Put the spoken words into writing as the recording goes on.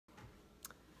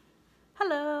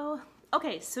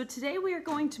Okay, so today we are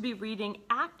going to be reading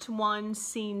Act 1,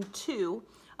 Scene 2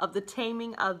 of The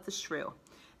Taming of the Shrew.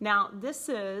 Now, this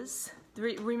is,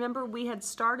 remember we had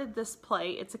started this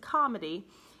play, it's a comedy.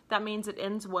 That means it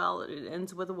ends well, it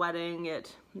ends with a wedding,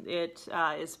 it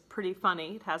is pretty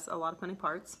funny, it has a lot of funny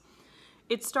parts.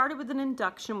 It started with an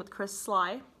induction with Chris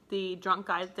Sly, the drunk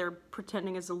guy that they're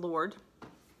pretending is a lord.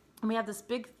 And we have this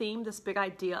big theme, this big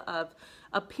idea of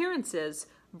appearances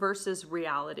versus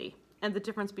reality and the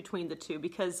difference between the two,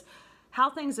 because how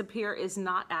things appear is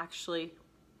not actually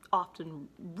often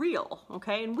real,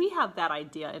 okay? And we have that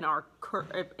idea in our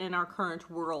current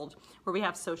world where we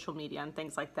have social media and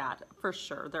things like that. For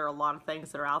sure, there are a lot of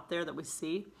things that are out there that we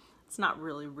see. It's not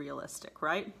really realistic,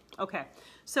 right? Okay,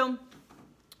 so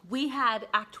we had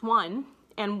Act 1,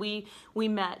 and we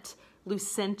met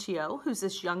Lucentio, who's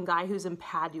this young guy who's in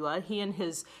Padua. He and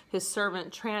his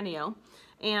servant Tranio.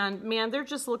 And man, they're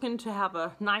just looking to have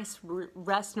a nice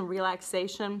rest and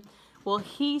relaxation. Well,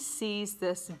 he sees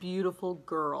this beautiful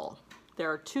girl.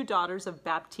 There are two daughters of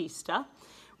Baptista.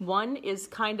 One is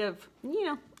kind of,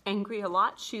 angry a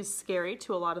lot. She's scary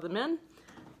to a lot of the men.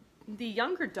 The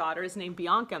younger daughter is named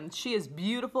Bianca, and she is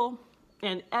beautiful,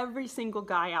 and every single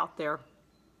guy out there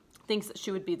thinks that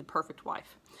she would be the perfect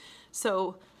wife.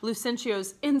 So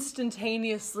Lucentio's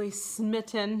instantaneously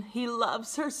smitten. He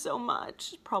loves her so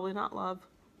much. Probably not love.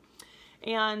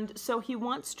 And so he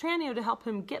wants Tranio to help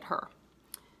him get her.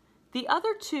 The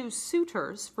other two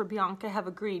suitors for Bianca have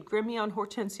agreed, Gremio and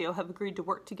Hortensio have agreed to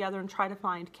work together and try to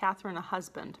find Catherine a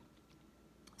husband.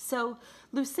 So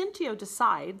Lucentio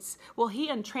decides, well, he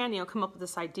and Tranio come up with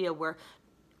this idea where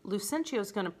Lucentio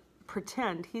is going to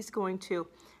pretend he's going to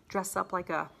dress up like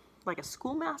a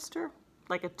schoolmaster,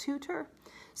 like a tutor,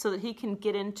 so that he can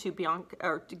get into Bianca,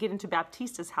 or to get into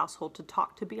Baptista's household to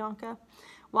talk to Bianca.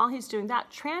 While he's doing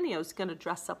that, Tranio's going to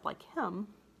dress up like him,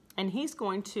 and he's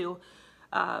going to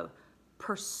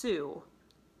pursue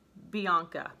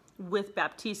Bianca with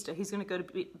Baptista. He's going to go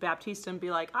to Baptista and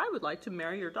be like, I would like to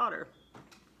marry your daughter.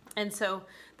 And so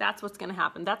that's what's going to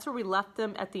happen. That's where we left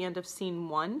them at the end of Scene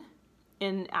 1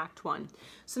 in Act 1.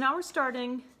 So now we're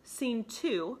starting Scene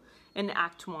 2 in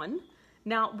Act 1.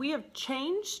 Now we have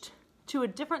changed to a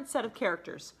different set of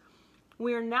characters.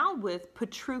 We are now with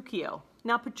Petruchio.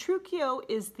 Now Petruchio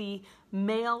is the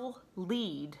male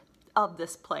lead of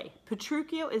this play.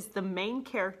 Petruchio is the main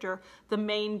character, the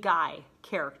main guy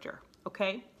character,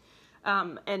 okay?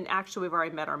 And actually we've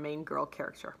already met our main girl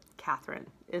character. Catherine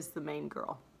is the main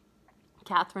girl.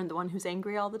 Catherine, the one who's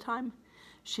angry all the time,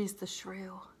 she's the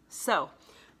shrew. So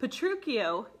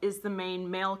Petruchio is the main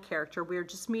male character. We're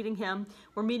just meeting him.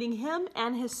 We're meeting him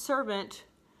and his servant,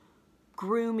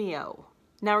 Grumio.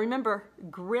 Now remember,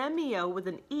 Gremio with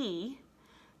an E,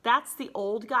 that's the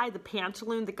old guy, the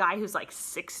pantaloon, the guy who's like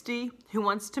 60, who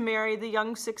wants to marry the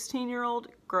young 16-year-old.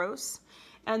 Gross.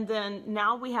 And then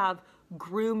now we have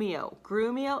Grumio.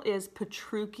 Grumio is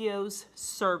Petruchio's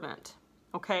servant.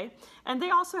 Okay, and they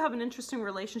also have an interesting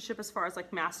relationship as far as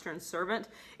like master and servant.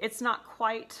 It's not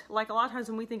quite like a lot of times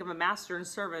when we think of a master and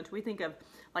servant, we think of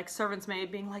like servants maybe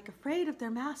being like afraid of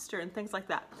their master and things like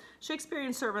that.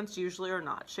 Shakespearean servants usually are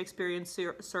not. Shakespearean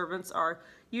servants are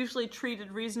usually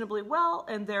treated reasonably well,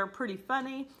 and they're pretty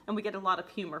funny, and we get a lot of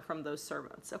humor from those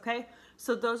servants. Okay,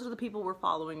 so those are the people we're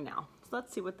following now. So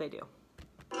let's see what they do.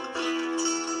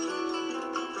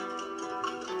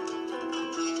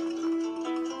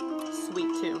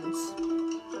 Sweet tunes.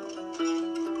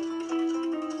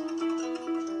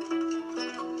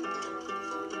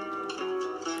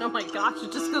 Oh my gosh,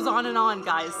 it just goes on and on,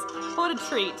 guys. What a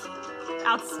treat.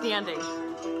 Outstanding.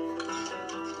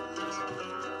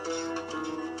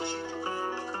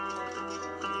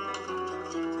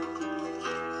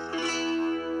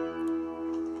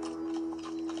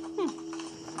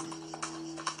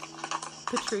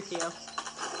 Petruchio.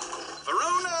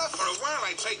 Verona, for a while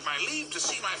I take my leave to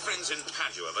see my friends in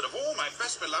Padua, but of all my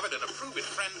best beloved and approved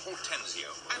friend Hortensio,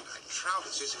 and I trow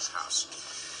this is his house.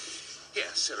 Here,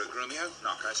 Sir Grumio,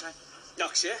 knock, I say.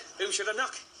 Knock, sir? Whom should I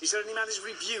knock? Is there any man who's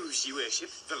abused you,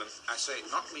 worship? Villain, I say,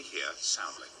 knock me here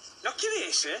soundly. Knock your ear,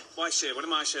 sir? Why, sir, what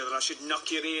am I, sir, that I should knock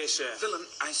your ear, sir? Villain,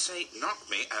 I say, knock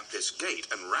me at this gate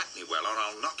and rap me well, or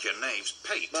I'll knock your knave's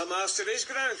pate. My master is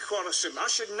ground quarrelsome.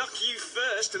 I should knock you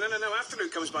first, and then I know after who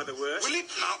comes by the worst. Will it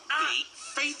not be?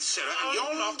 Faith, sir, and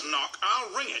you'll not knock.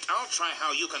 I'll ring it. I'll try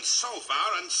how you can sulphur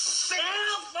and sing it.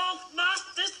 Help,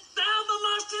 master! Help, the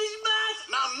master is mad!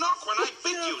 Now knock when I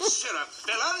bid you, sir,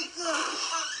 villain!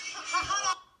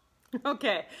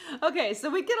 Okay, okay, so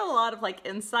we get a lot of like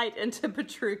insight into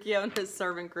Petruchio and his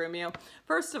servant Grumio.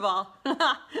 First of all,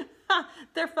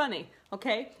 they're funny,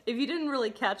 okay? If you didn't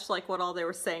really catch like what all they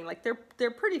were saying, like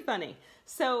they're pretty funny.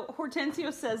 So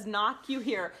Hortensio says, knock you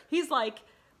here. He's like,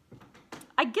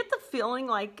 I get the feeling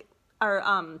like, or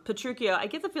Petruchio, I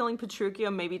get the feeling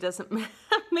Petruchio maybe doesn't,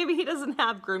 maybe he doesn't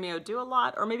have Grumio do a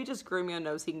lot, or maybe just Grumio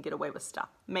knows he can get away with stuff,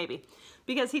 maybe.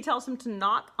 Because he tells him to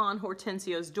knock on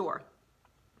Hortensio's door.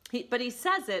 But he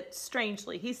says it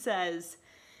strangely. He says,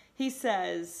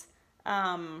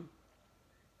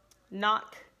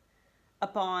 knock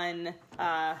upon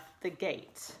the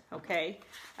gate, okay?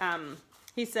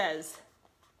 He says,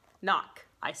 knock,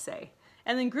 I say.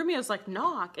 And then Grumio's like,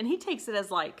 knock, and he takes it as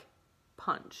like,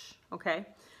 punch, okay?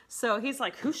 So he's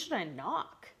like, who should I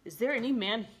knock? Is there any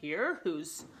man here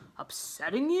who's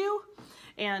upsetting you?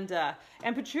 And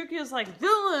Petruchio's like,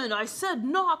 villain, I said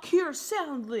knock here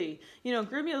soundly. You know,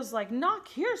 Grumio's like, knock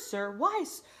here, sir. Why?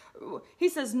 He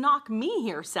says, knock me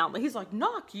here soundly. He's like,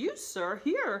 knock you, sir,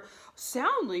 here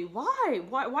soundly. Why?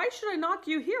 Why should I knock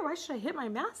you here? Why should I hit my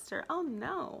master? Oh,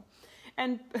 no.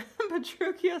 And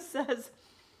Petruchio says,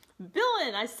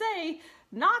 villain, I say,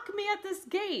 knock me at this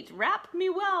gate. Rap me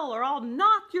well, or I'll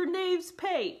knock your knave's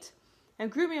pate.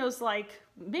 And Grumio's like,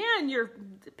 man, you're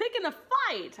picking a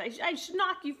fight. I should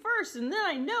knock you first, and then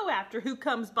I know after who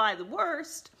comes by the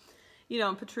worst. You know,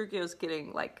 and Petruchio's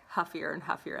getting like huffier and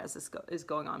huffier as this is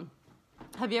going on.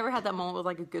 Have you ever had that moment with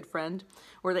like a good friend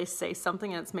where they say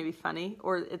something and it's maybe funny,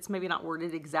 or it's maybe not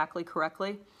worded exactly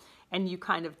correctly, and you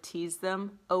kind of tease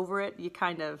them over it? You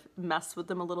kind of mess with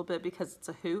them a little bit because it's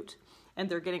a hoot, and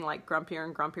they're getting like grumpier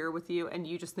and grumpier with you, and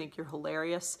you just think you're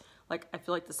hilarious. Like, I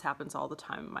feel like this happens all the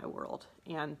time in my world,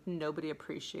 and nobody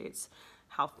appreciates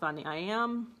how funny I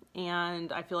am,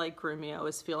 and I feel like Grumio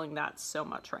is feeling that so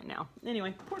much right now.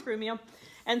 Anyway, poor Grumio.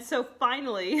 And so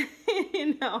finally,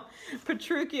 you know,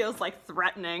 Petruchio's like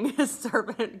threatening his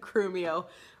servant Grumio.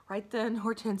 Right then,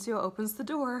 Hortensio opens the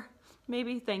door,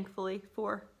 maybe thankfully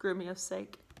for Grumio's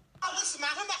sake. Oh, what's the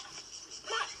matter?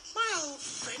 My old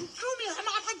friend Grumio, and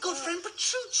my good friend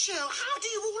Petruchio. How do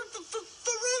you all,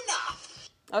 Verona?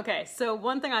 Okay, so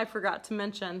one thing I forgot to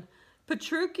mention,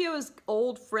 Petruchio is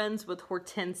old friends with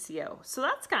Hortensio. So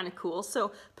that's kind of cool.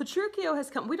 So Petruchio has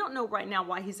come, we don't know right now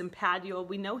why he's in Padua.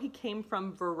 We know he came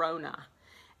from Verona.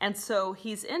 And so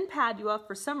he's in Padua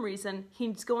for some reason.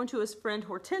 He's going to his friend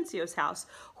Hortensio's house.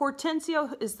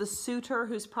 Hortensio is the suitor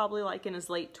who's probably like in his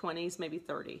late 20s, maybe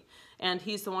 30. And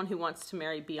he's the one who wants to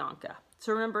marry Bianca.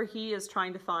 So remember, he is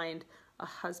trying to find a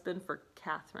husband for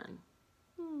Catherine.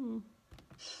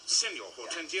 Signor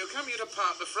Hortensio, come here to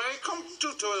part the fray. Com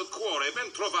tutto il cuore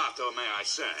ben trovato, may I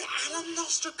say. Alla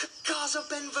nostra casa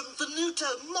benvenuto,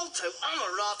 molto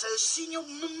onorato, signor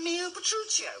mio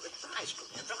Petruchio. Rise,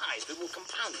 we will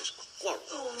compound this quarrel.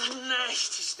 Oh, nice,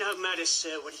 'tis no matter,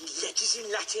 sir, when he ledges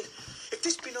in Latin. If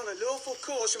this be not a lawful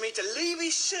cause for me to leave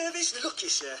his service, look you,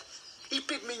 sir, he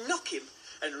bid me knock him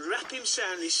and rap him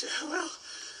soundly, sir. Well,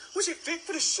 was it fit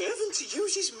for a servant to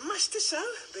use his master so?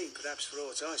 Being perhaps, for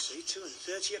aught I see,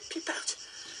 32 a pip out.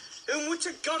 And would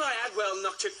to God I had well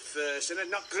knocked it first, and had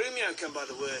not Grumio come by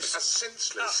the worst. A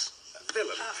senseless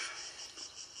villain.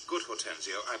 Good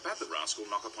Hortensio, I bade the rascal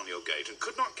knock upon your gate, and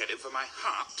could not get it for my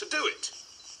heart to do it.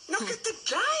 Knock at the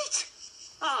gate?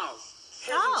 Oh,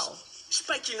 heavens.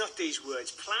 Spake you not these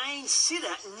words? Plain,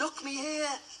 sirrah, knock me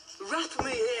here. Rap me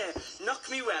here, knock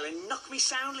me well, and knock me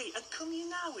soundly, and come you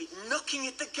now with knocking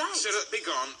at the gate. Sirrah,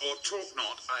 begone, or talk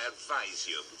not, I advise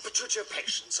you. Petruchio,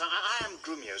 patience, I am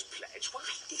Grumio's pledge. Why,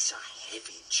 this a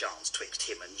heavy chance twixt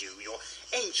him and you, your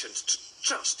ancient,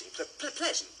 trusty,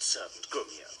 pleasant servant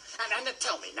Grumio. And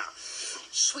tell me now,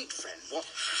 sweet friend, what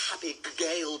happy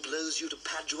gale blows you to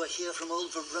Padua here from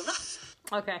old Verona?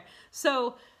 Okay,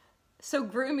 so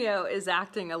Grumio is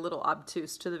acting a little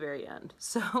obtuse to the very end.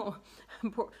 So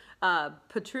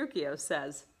Petruchio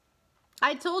says,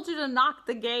 I told you to knock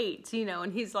the gate, you know,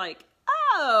 and he's like,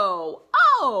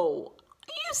 oh,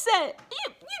 you said,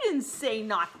 you didn't say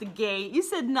knock the gate, you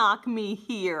said knock me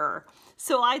here.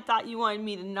 So I thought you wanted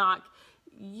me to knock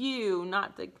you,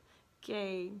 not the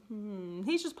gate.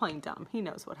 He's just playing dumb. He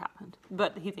knows what happened,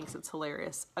 but he thinks it's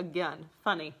hilarious. Again,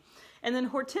 funny. And then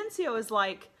Hortensio is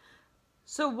like,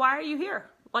 so why are you here?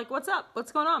 Like, what's up?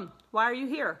 What's going on? Why are you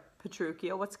here,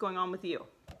 Petruchio? What's going on with you?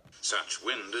 Such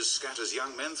wind as scatters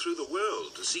young men through the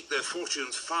world to seek their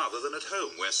fortunes farther than at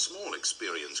home, where small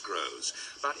experience grows.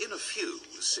 But in a few,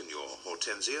 Signor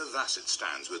Hortensio, thus it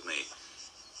stands with me.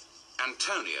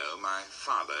 Antonio, my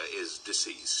father, is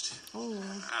deceased.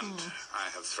 And I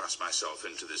have thrust myself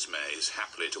into this maze,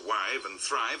 happily to wive and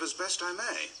thrive as best I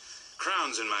may.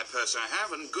 Crowns in my purse I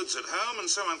have, and goods at home, and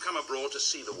so I'm come abroad to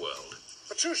see the world.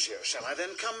 Petruchio, shall I then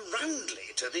come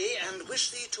roundly to thee and wish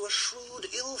thee to a shrewd,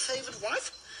 ill-favoured wife?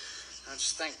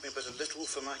 Thou'dst thank me but a little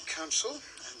for my counsel,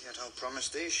 and yet I'll promise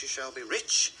thee she shall be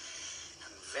rich,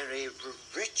 and very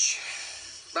rich.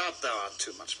 But thou art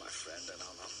too much my friend, and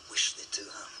I'll not wish thee to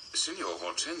her. Signor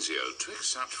Hortensio,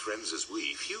 twixt such friends as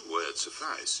we, few words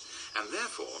suffice, and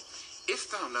therefore,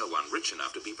 if thou know one rich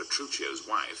enough to be Petruchio's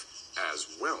wife,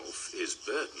 as wealth is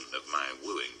burden of my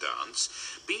wooing dance,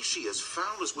 be she as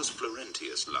foul as was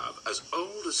Florentius' love, as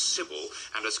old as Sybil,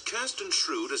 and as cursed and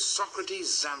shrewd as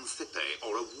Socrates' Xanthippe,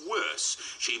 or a worse,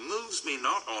 she moves me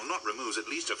not, or not removes at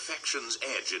least affection's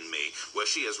edge in me, were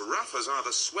she as rough as are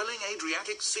the swelling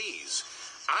Adriatic seas.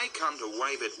 I come to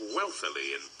waive it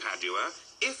wealthily in Padua.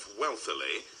 If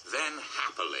wealthily, then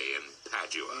happily in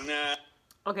Padua. Nah.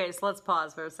 Okay, so let's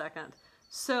pause for a second.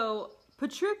 So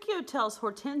Petruchio tells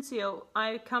Hortensio,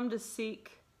 I come to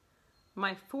seek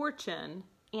my fortune.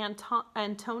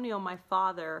 Antonio, my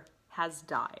father, has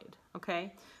died.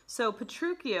 Okay, so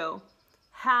Petruchio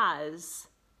has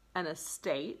an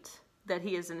estate that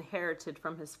he has inherited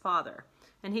from his father.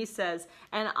 And he says,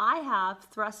 and I have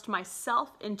thrust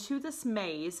myself into this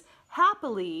maze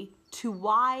happily to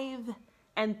wive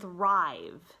and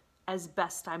thrive as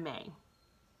best I may.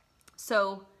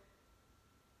 So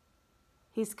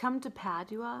he's come to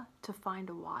Padua to find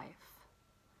a wife.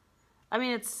 I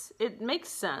mean, it makes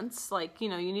sense. Like, you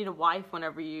know, you need a wife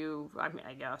whenever you,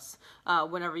 I guess,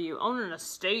 whenever you own an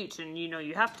estate and, you know,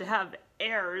 you have to have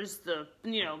heirs, the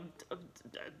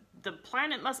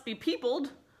planet must be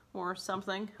peopled or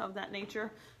something of that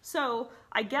nature. So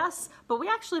I guess, but we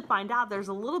actually find out there's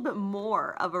a little bit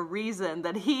more of a reason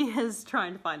that he is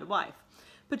trying to find a wife.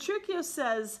 Petruchio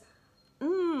says,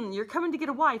 you're coming to get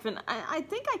a wife, and I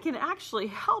think I can actually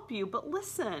help you, but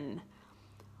listen,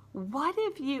 what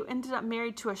if you ended up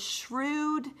married to a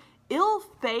shrewd,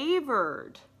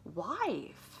 ill-favored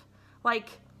wife? Like,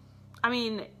 I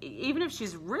mean, even if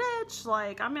she's rich,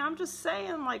 like, I mean, I'm just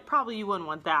saying, like, probably you wouldn't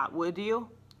want that, would you?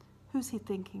 Who's he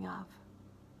thinking of?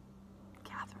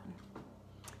 Catherine.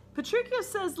 Petruchio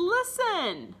says,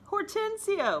 listen,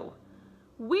 Hortensio,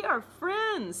 we are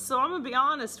friends, so I'm going to be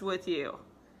honest with you.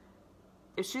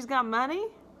 If she's got money,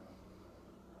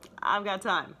 I've got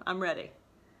time. I'm ready.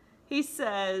 He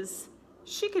says,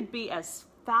 she could be as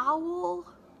foul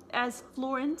as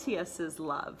Florentius's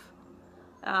love.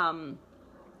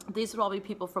 These would all be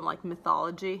people from like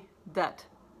mythology that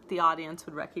the audience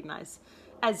would recognize.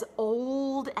 As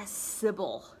old as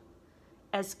Sybil,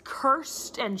 as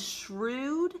cursed and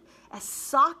shrewd as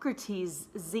Socrates'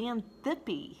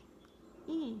 Xanthippe.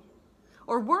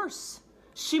 Or worse,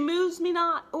 she moves me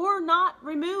not, or not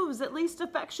removes at least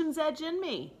affection's edge in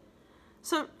me.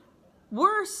 So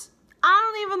worse,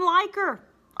 I don't even like her.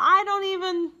 I don't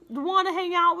even want to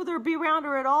hang out with her or be around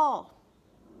her at all.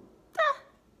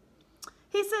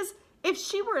 He says, if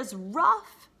she were as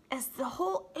rough as the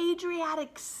whole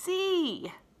Adriatic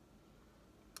Sea,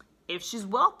 if she's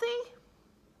wealthy,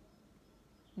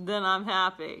 then I'm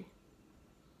happy.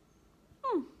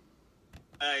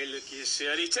 Hey, look here,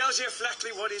 sir. He tells you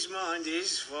flatly what his mind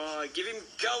is. Why, give him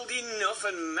gold enough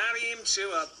and marry him to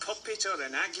a puppet or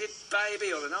an aglet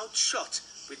baby or an old trot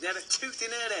with never a tooth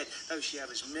in her head, though she have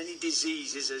as many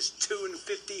diseases as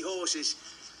 52 horses.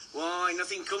 Why,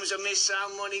 nothing comes amiss,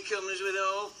 how money comes with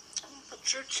all.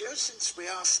 Petruchio, since we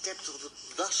are stepped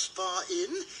thus far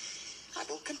in, I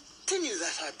will continue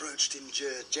that I broached in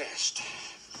jest.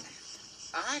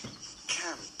 I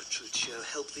can, Petruchio,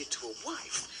 help thee to a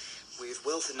wife, with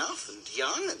wealth enough and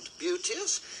young and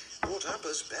beauteous, brought up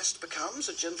as best becomes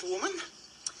a gentlewoman.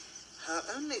 Her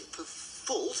only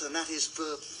fault, and that is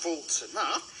for faults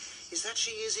enough, is that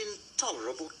she is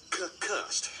intolerable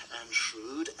cursed, and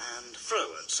shrewd and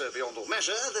froward, so beyond all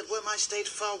measure that were my state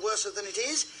far worse than it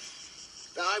is,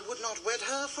 I would not wed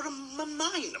her for a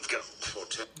mine of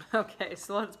gold. Okay,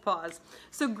 so let's pause.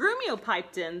 So Grumio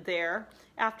piped in there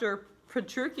after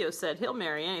Petruchio said he'll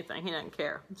marry anything, he doesn't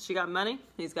care. She got money,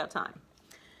 he's got time.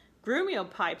 Grumio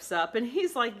pipes up and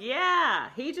he's like, yeah,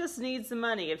 he just needs the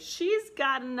money. If she's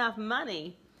got enough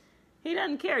money, he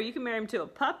doesn't care. You can marry him to a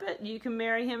puppet, you can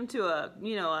marry him to a,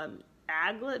 an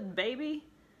aglet baby,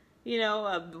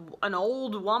 an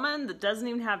old woman that doesn't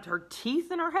even have her teeth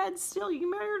in her head still. You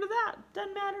can marry her to that,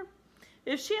 doesn't matter.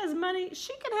 If she has money,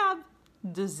 she can have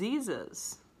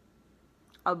diseases,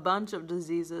 a bunch of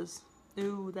diseases.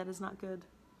 Ooh, that is not good.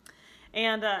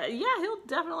 And yeah, he'll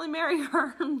definitely marry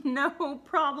her, no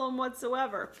problem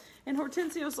whatsoever. And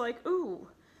Hortensio's like, ooh,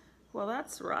 well,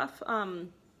 that's rough.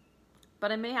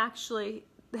 But I may actually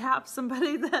have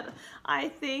somebody that I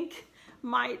think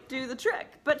might do the trick.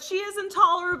 But she is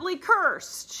intolerably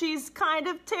cursed. She's kind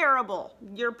of terrible.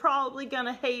 You're probably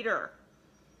gonna hate her.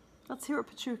 Let's hear what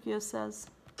Petruchio says.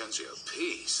 Hortensio,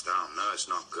 peace, thou knowest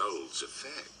not gold's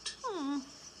effect.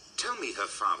 Tell me her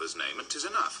father's name, and 'tis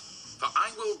enough. For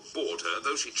I will board her,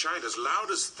 though she chide as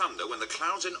loud as thunder when the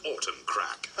clouds in autumn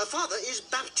crack. Her father is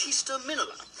Baptista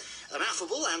Minola, an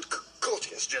affable and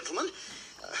courteous gentleman.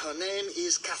 Her name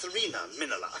is Katharina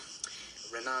Minola,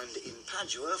 renowned in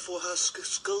Padua for her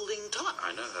scolding tongue.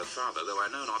 I know her father, though I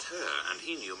know not her, and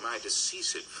he knew my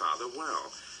deceased father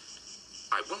well.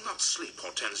 I will not sleep,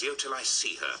 Hortensio, till I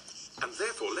see her. And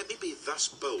therefore let me be thus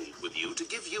bold with you to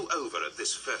give you over at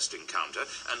this first encounter,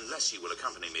 unless you will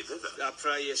accompany me thither. I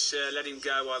pray you, sir, let him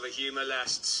go while the humour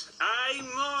lasts. Aye,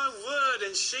 my word,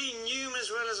 and she knew as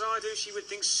well as I do she would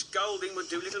think scolding would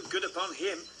do little good upon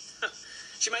him.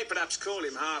 She may perhaps call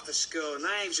him half a score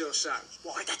knaves or so.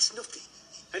 Why, that's nothing.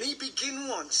 And he begin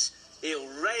once, he'll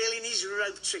rail in his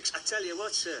rope tricks. I tell you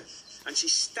what, sir, and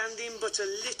she's standing but a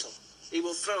little. He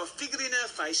will throw a figure in her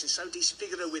face and so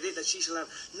disfigure her with it that she shall have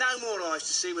no more eyes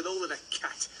to see with all but a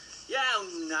cat.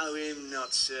 You know him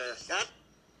not, sir.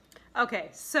 Okay,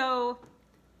 so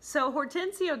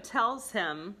Hortensio tells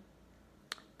him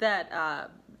that,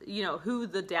 you know, who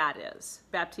the dad is,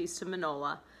 Baptista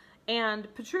Minola. And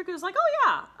Petruchio's like, oh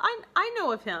yeah, I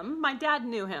know of him. My dad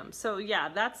knew him. So yeah,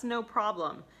 that's no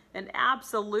problem. And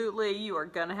absolutely, you are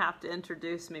going to have to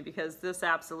introduce me because this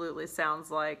absolutely sounds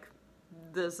like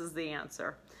this is the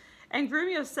answer. And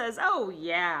Grumio says, oh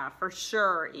yeah, for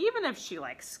sure. Even if she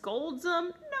like scolds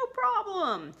him, no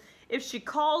problem. If she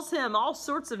calls him all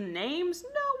sorts of names,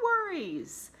 no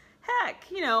worries. Heck,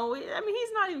 you know, I mean,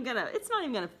 it's not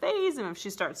even gonna faze him if she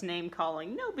starts name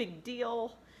calling. No big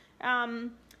deal.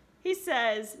 He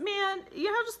says, man,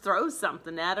 you know, just throw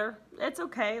something at her. It's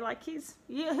okay. Like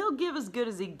he'll give as good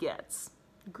as he gets.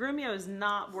 Grumio is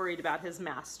not worried about his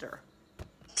master.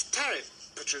 Tarry,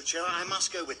 Petruchio, I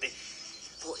must go with thee.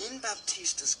 For in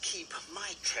Baptista's keep my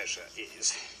treasure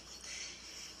is.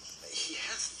 He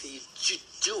hath the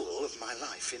jewel of my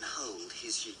life in hold,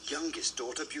 his youngest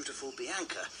daughter, beautiful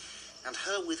Bianca, and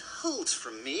her withholds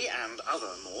from me and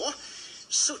other more,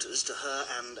 suitors to her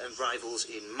and rivals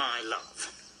in my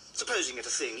love. Supposing it a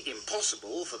thing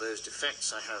impossible for those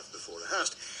defects I have before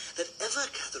rehearsed, that ever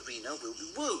Katharina will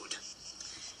be wooed.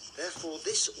 Therefore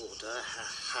this order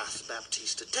hath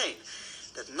Baptista ta'en,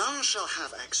 that none shall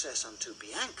have access unto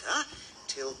Bianca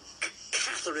till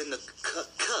Catherine the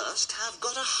Cursed have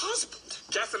got a husband.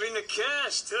 Catherine the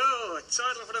Cursed, oh, a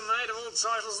title for the maid of all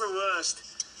titles the worst.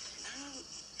 Now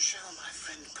shall my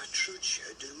friend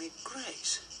Petruchio do me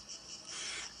grace,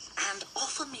 and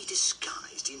offer me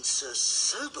disguised in Sir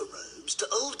Sober robes to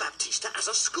old Baptista as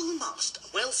a schoolmaster,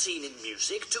 well seen in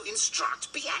music, to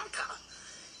instruct Bianca,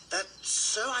 that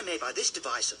so I may by this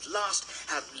device at last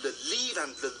have leave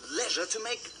and leisure to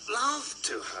make love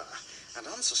to her, and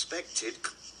unsuspected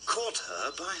court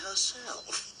her by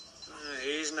herself.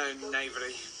 Here's no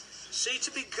knavery. See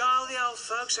to beguile the old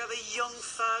folks how the young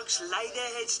folks lay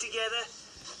their heads together.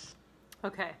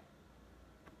 Okay.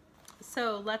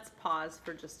 So let's pause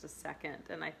for just a second,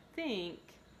 and I think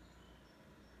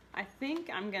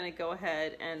I'm going to go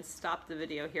ahead and stop the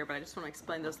video here, but I just want to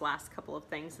explain those last couple of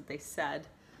things that they said.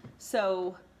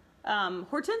 So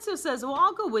Hortensio says, well,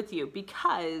 I'll go with you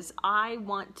because I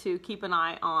want to keep an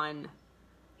eye on,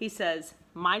 he says,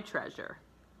 my treasure.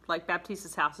 Like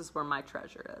Baptista's house is where my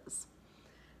treasure is.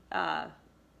 The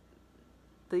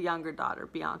younger daughter,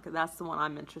 Bianca, that's the one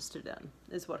I'm interested in,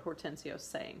 is what Hortensio's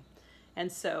saying. And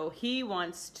so he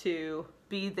wants to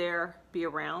be there, be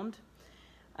around.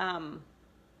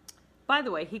 By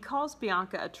the way, he calls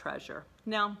Bianca a treasure.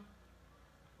 Now,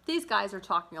 these guys are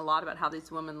talking a lot about how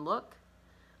these women look.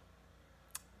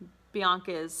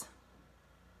 Bianca is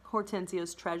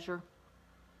Hortensio's treasure.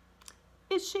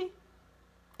 Is she?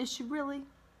 Is she really?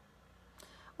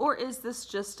 Or is this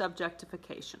just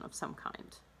objectification of some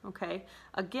kind? Okay?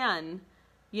 Again,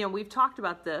 you know, we've talked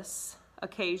about this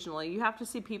occasionally. You have to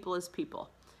see people as people.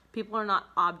 People are not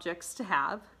objects to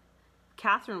have.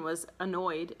 Catherine was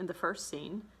annoyed in the first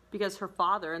scene because her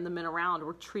father and the men around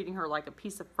were treating her like a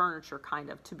piece of furniture, kind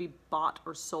of, to be bought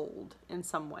or sold in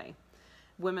some way.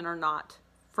 Women are not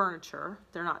furniture.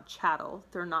 They're not chattel.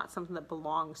 They're not something that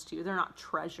belongs to you. They're not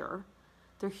treasure.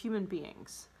 They're human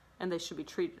beings, and they should be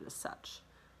treated as such.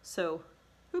 So,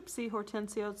 oopsie,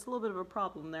 Hortensio, it's a little bit of a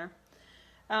problem there.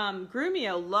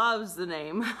 Grumio loves the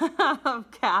name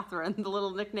of Catherine, the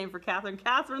little nickname for Catherine,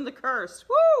 Catherine the Cursed.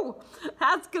 Woo!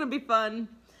 That's going to be fun.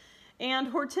 And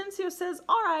Hortensio says,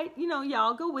 all right, you know, yeah,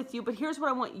 I'll go with you, but here's what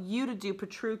I want you to do,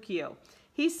 Petruchio.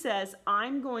 He says,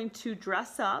 I'm going to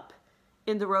dress up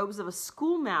in the robes of a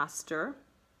schoolmaster,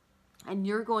 and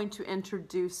you're going to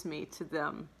introduce me to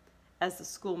them as the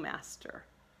schoolmaster.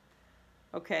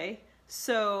 Okay,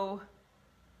 so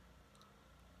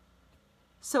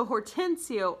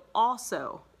Hortensio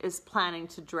also is planning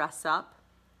to dress up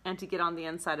and to get on the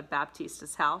inside of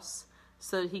Baptista's house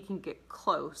so that he can get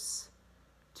close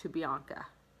to Bianca.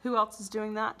 Who else is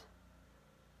doing that?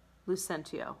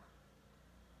 Lucentio.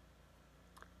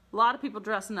 A lot of people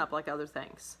dressing up like other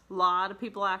things. A lot of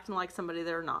people acting like somebody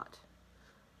they're not.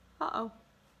 Uh-oh.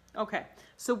 Okay,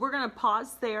 so we're going to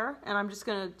pause there, and I'm just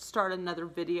going to start another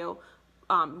video.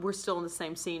 We're still in the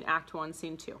same scene, Act 1,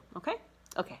 Scene 2. Okay?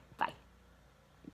 Okay, bye.